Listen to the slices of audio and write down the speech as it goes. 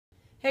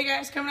Hey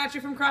guys, coming at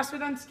you from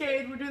CrossFit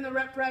Unscathed. We're doing the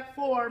rep prep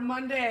for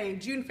Monday,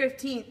 June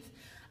 15th.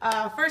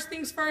 First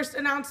things first,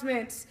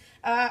 announcements.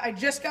 I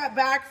just got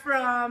back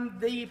from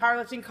the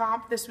powerlifting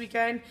comp this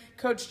weekend.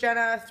 Coach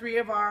Jenna, 3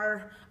 of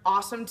our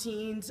awesome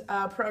teens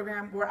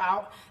program were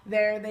out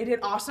there. They did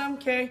awesome,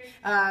 okay?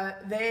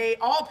 They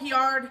all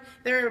PR'd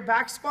their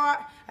back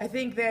squat. I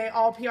think they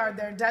all PR'd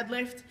their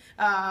deadlift.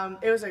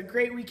 It was a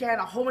great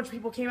weekend. A whole bunch of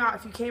people came out.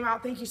 If you came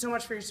out, thank you so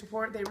much for your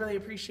support. They really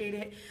appreciate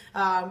it.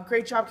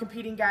 Great job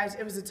competing, guys.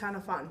 It was a ton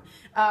of fun.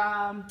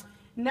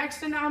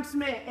 Next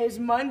announcement is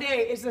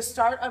Monday is the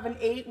start of an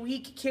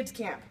 8-week kids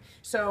camp.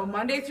 So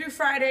Monday through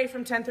Friday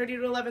from 10:30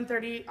 to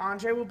 11:30,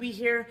 Andre will be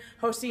here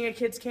hosting a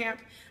kids camp.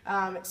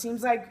 It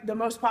seems like the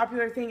most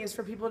popular thing is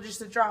for people just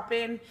to drop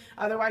in.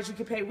 Otherwise, you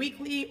could pay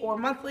weekly or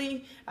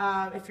monthly.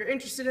 If you're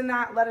interested in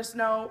that, let us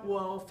know.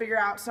 We'll figure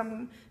out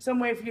some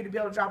way for you to be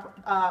able to drop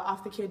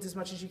off the kids as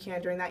much as you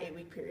can during that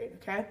 8-week period,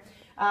 okay?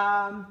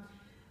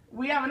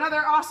 We have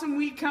another awesome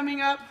week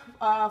coming up,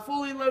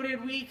 fully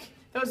loaded week.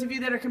 Those of you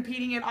that are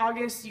competing in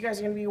August, you guys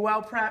are going to be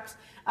well prepped.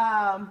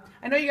 I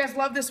know you guys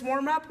love this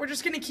warm-up. We're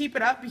just going to keep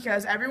it up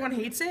because everyone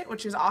hates it,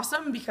 which is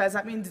awesome because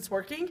that means it's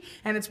working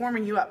and it's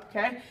warming you up,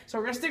 okay? So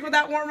we're going to stick with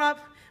that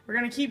warm-up. We're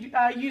going to keep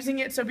using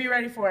it, so be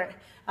ready for it.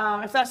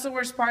 If that's the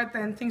worst part,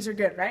 then things are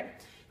good, right?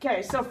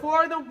 Okay, so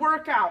for the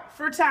workout,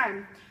 for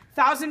time,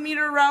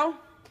 1,000-meter row,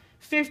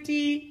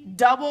 50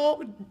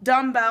 double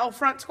dumbbell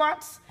front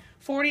squats,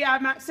 40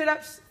 ab mat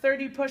sit-ups,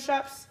 30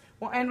 push-ups.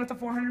 We'll end with a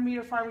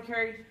 400-meter farmer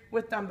carry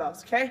with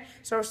dumbbells, okay?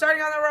 So we're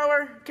starting on the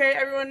rower, okay?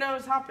 Everyone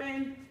knows, hop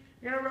in.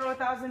 You're gonna row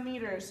 1,000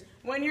 meters.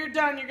 When you're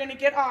done, you're gonna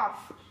get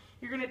off.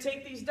 You're gonna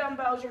take these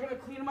dumbbells, you're gonna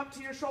clean them up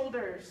to your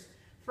shoulders.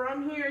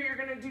 From here, you're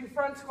gonna do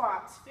front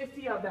squats,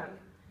 50 of them,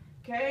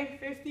 okay?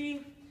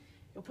 50,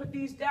 you'll put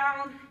these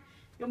down.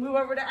 You'll move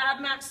over to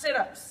ab mat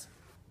sit-ups.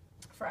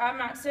 For ab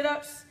mat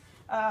sit-ups,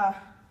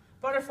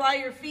 butterfly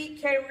your feet,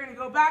 okay? We're gonna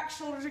go back,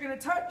 shoulders are gonna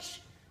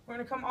touch. We're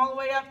going to come all the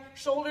way up,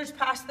 shoulders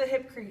past the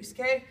hip crease,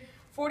 okay?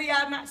 40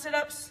 ab mat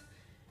sit-ups,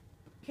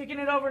 kicking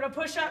it over to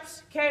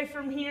push-ups, okay?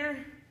 From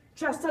here,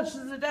 chest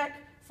touches the deck,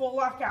 full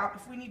lockout.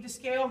 If we need to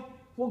scale,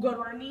 we'll go to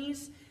our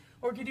knees,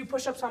 or we can do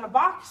push-ups on a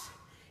box,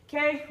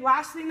 okay?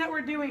 Last thing that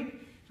we're doing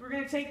is we're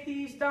going to take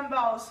these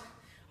dumbbells.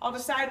 I'll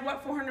decide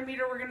what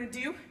 400-meter we're going to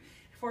do.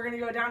 If we're going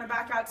to go down and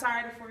back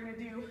outside, if we're going to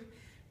do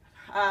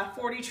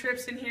 40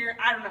 trips in here,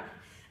 I don't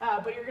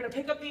know. But you're going to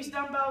pick up these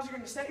dumbbells, you're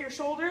going to set your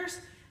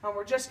shoulders, and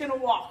we're just going to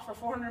walk for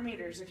 400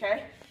 meters,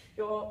 okay?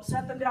 You'll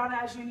set them down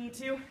as you need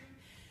to.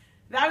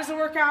 That is the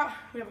workout.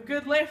 We have a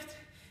good lift,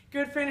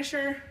 good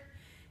finisher,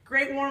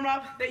 great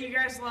warm-up that you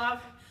guys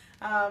love.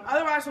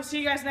 Otherwise, we'll see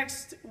you guys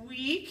next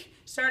week,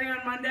 starting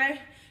on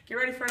Monday. Get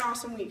ready for an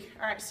awesome week.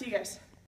 All right, see you guys.